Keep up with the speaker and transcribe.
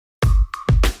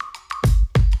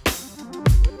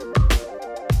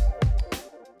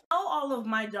all of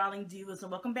my darling divas,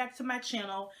 and welcome back to my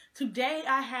channel. Today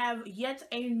I have yet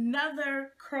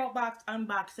another Curlbox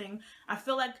unboxing. I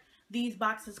feel like these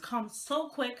boxes come so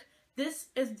quick. This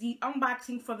is the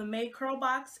unboxing for the May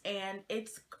Curlbox, and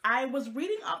I was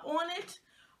reading up on it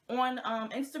on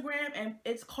Instagram, and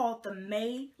it's called the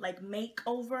May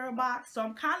makeover box. So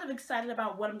I'm kind of excited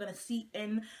about what I'm gonna see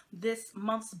in this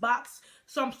month's box.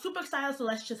 So I'm super excited, so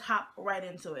let's just hop right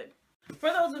into it. For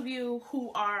those of you who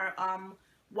are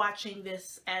watching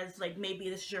this as maybe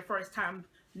this is your first time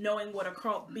knowing what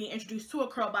being introduced to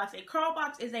a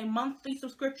Curlbox is a monthly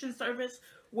subscription service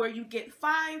where you get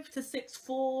 5 to 6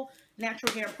 full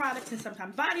natural hair products and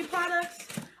sometimes body products.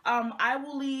 I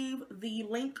will leave the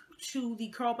link to the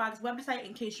Curlbox website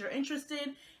in case you're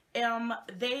interested.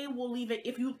 They will leave it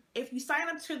if you sign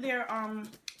up to their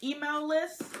email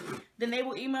list, then they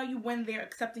will email you when they're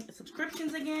accepting the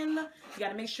subscriptions again. You got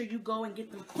to make sure you go and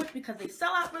get them quick because they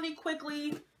sell out really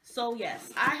quickly. So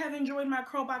yes, I have enjoyed my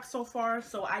Curlbox so far,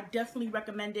 so I definitely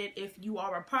recommend it if you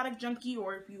are a product junkie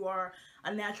or if you are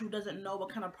a natural who doesn't know what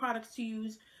kind of products to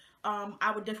use.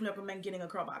 I would definitely recommend getting a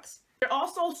Curlbox. They're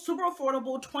also super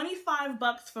affordable,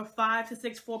 $25 for 5 to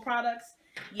 6 full products.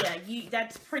 Yeah,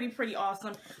 that's pretty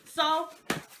awesome. So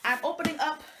I'm opening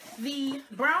up the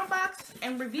brown box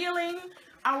and revealing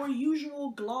our usual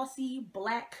glossy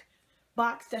black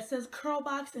box that says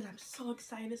Curlbox, and I'm so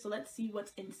excited. So let's see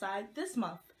what's inside this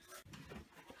month.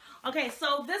 Okay,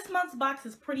 so this month's box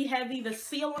is pretty heavy. The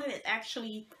seal on it is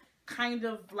actually kind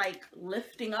of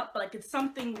lifting up, like it's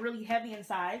something really heavy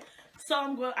inside. So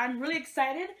I'm really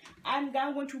excited. I'm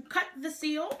now going to cut the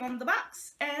seal on the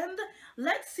box and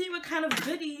let's see what kind of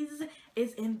goodies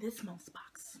is in this month's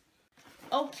box.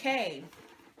 Okay,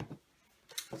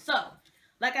 so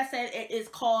like I said, it is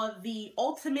called the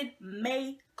Ultimate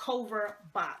Makeover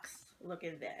Box. Look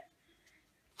at that.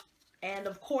 And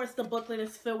of course the booklet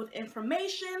is filled with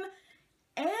information,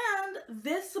 and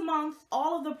this month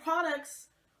all of the products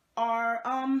are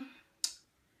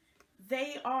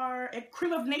they are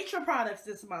Cream of Nature products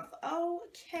this month.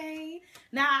 Okay.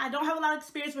 Now, I don't have a lot of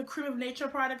experience with Cream of Nature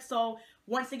products, so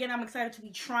once again, I'm excited to be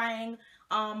trying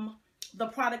the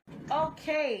product.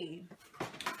 Okay.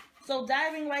 So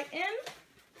diving right in.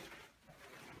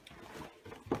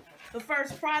 The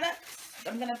first product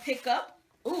I'm going to pick up,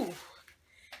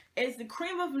 is the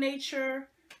Cream of Nature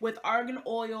with Argan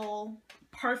Oil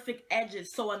Perfect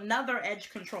Edges. So another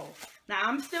edge control. Now,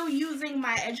 I'm still using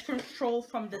my edge control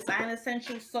from Design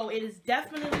Essentials, so it is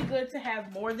definitely good to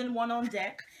have more than one on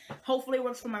deck. Hopefully it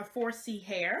works for my 4C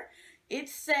hair. It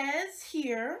says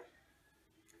here,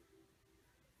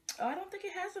 oh, I don't think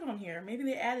it has it on here. Maybe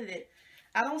they added it.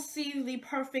 I don't see the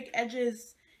Perfect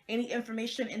Edges, any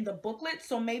information in the booklet,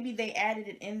 so maybe they added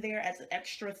it in there as an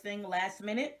extra thing last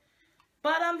minute.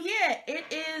 But, yeah, it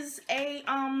is a,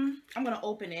 I'm going to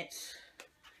open it.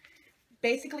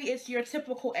 Basically, it's your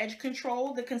typical edge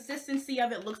control. The consistency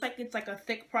of it looks like it's like a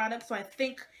thick product, so I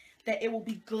think that it will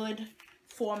be good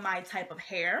for my type of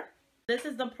hair. This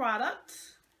is the product,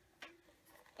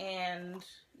 and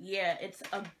yeah, it's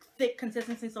a thick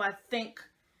consistency, so I think,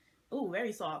 ooh,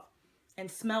 very soft, and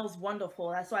smells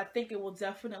wonderful. So I think it will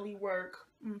definitely work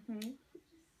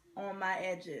on my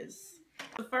edges.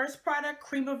 The first product,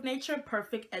 Cream of Nature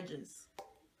Perfect Edges.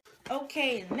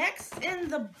 Okay, next in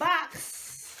the box,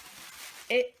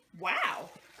 wow,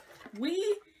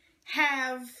 we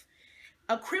have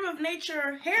a Cream of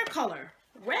Nature hair color,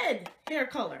 red hair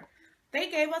color.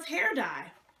 They gave us hair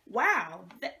dye. Wow,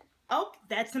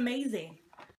 that's amazing.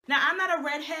 Now, I'm not a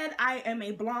redhead, I am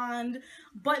a blonde,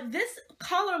 but this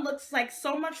color looks like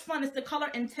so much fun. It's the color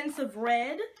Intensive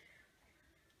Red.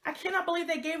 I cannot believe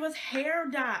they gave us hair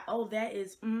dye. Oh, that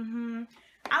is, I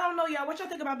don't know, y'all. What y'all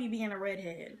think about me being a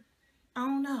redhead? I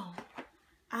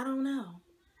don't know.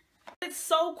 It's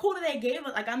so cool that they gave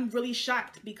it. I'm really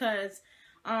shocked because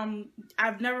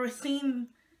I've never seen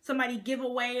somebody give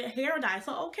away hair dye.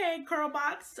 So okay,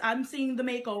 Curlbox, I'm seeing the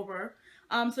makeover.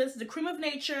 So this is the Cream of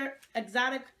Nature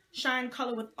Exotic Shine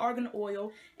Color with Argan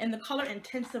Oil and the color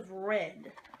Intensive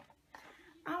Red.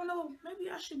 I don't know, maybe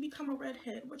I should become a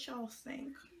redhead. What y'all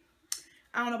think?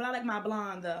 I don't know, but I like my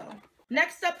blonde though.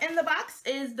 Next up in the box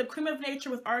is the Cream of Nature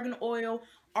with Argan Oil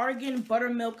Argan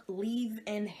Buttermilk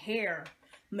Leave-In Hair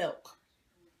Milk.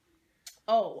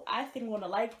 Oh, I think I'm gonna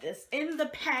like this. In the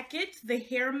packet, the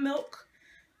hair milk,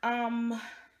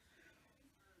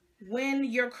 when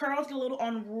your curls get a little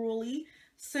unruly,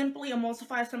 simply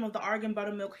emulsify some of the Argan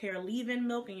Buttermilk hair leave-in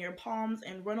milk in your palms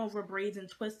and run over braids and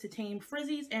twists to tame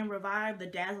frizzies and revive the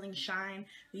dazzling shine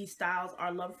these styles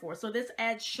are loved for. So this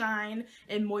adds shine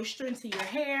and moisture into your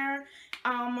hair.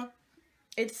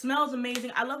 It smells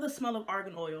amazing. I love the smell of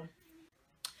argan oil.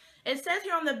 It says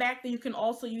here on the back that you can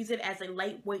also use it as a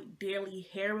lightweight daily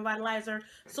hair revitalizer.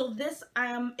 So this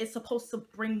is supposed to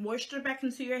bring moisture back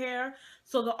into your hair.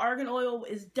 So the argan oil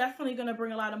is definitely going to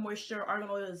bring a lot of moisture. Argan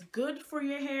oil is good for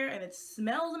your hair and it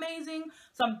smells amazing.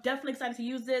 So I'm definitely excited to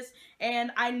use this.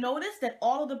 And I noticed that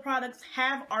all of the products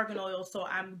have argan oil. So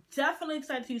I'm definitely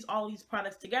excited to use all of these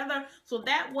products together. So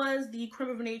that was the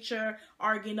Cream of Nature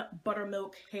Argan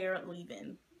Buttermilk Hair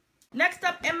Leave-In. Next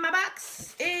up in my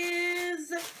box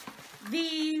is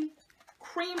the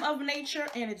Cream of Nature,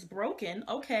 and it's broken.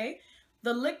 Okay.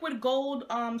 The Liquid Gold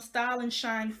Style and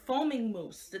Shine Foaming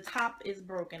Mousse. The top is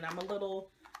broken. I'm a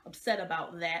little upset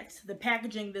about that. The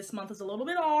packaging this month is a little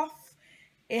bit off.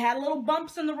 It had little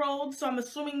bumps in the road, so I'm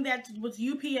assuming that was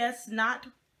UPS, not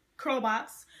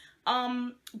Curlbox.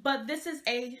 But this is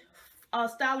a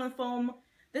Style and Foam.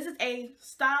 This is a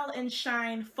Style and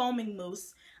Shine Foaming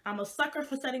Mousse. I'm a sucker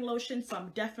for setting lotion, so I'm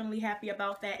definitely happy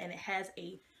about that. And it has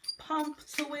a pump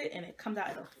to it, and it comes out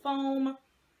as a foam.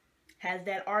 Has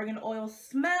that argan oil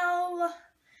smell.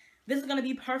 This is going to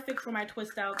be perfect for my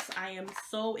twist outs. I am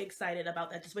so excited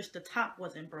about that. Just wish the top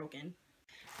wasn't broken.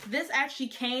 This actually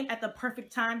came at the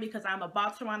perfect time because I'm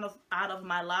about to run out of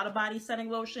my Lotta Body setting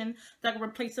lotion. So I can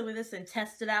replace it with this and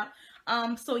test it out.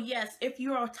 So yes, if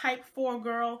you're a type 4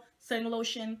 girl, setting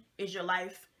lotion is your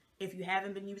life. If you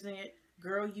haven't been using it,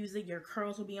 girl, use it. Your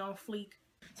curls will be on fleek.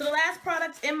 So the last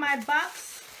product in my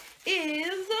box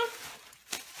is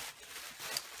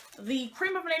the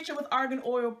Cream of Nature with Argan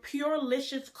Oil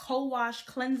Purelicious Co-Wash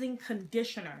Cleansing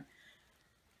Conditioner.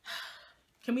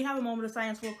 Can we have a moment of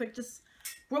silence real quick? Just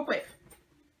real quick.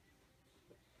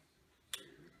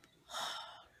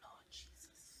 Oh, Lord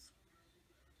Jesus.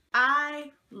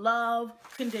 I love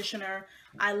conditioner.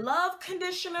 I love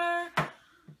conditioner.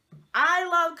 I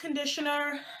love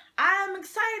conditioner. I'm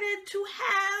excited to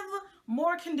have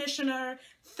more conditioner.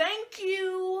 Thank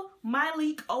you,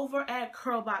 Myleek over at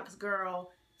Curlbox,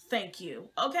 girl. Thank you.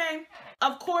 Okay.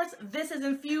 Of course, this is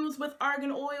infused with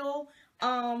argan oil.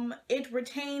 It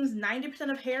retains 90%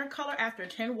 of hair color after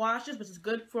 10 washes, which is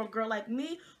good for a girl like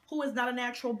me who is not a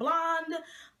natural blonde.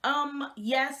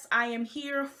 Yes, I am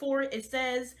here for it. It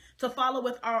says to follow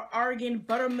with our argan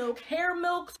buttermilk hair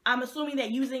milk. I'm assuming that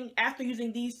after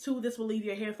using these two, this will leave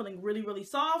your hair feeling really, really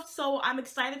soft. So I'm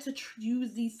excited to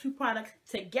use these two products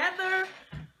together.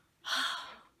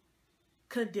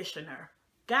 Conditioner.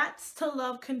 Gots to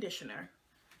love conditioner.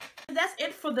 That's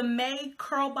it for the May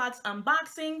Curlbox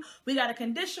unboxing. We got a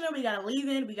conditioner, we got a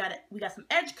leave-in, we got some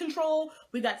edge control,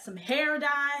 we got some hair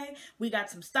dye, we got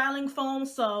some styling foam.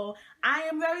 So I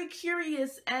am very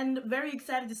curious and very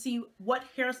excited to see what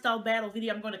hairstyle battle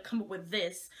video I'm going to come up with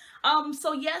this.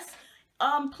 So yes,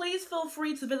 please feel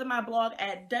free to visit my blog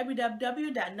at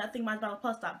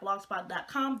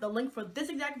www.nothingmindbottleplus.blogspot.com. The link for this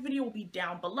exact video will be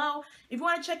down below. If you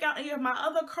want to check out any of my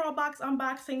other Curlbox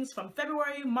unboxings from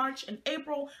February, March, and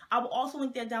April, I will also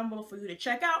link that down below for you to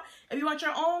check out. If you want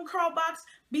your own Curlbox,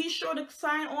 be sure to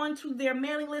sign on to their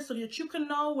mailing list so that you can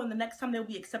know when the next time they'll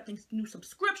be accepting new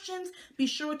subscriptions. Be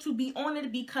sure to be on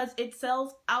it because it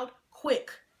sells out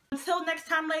quick. Until next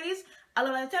time, ladies, I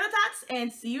love you, Tots,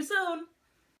 and see you soon.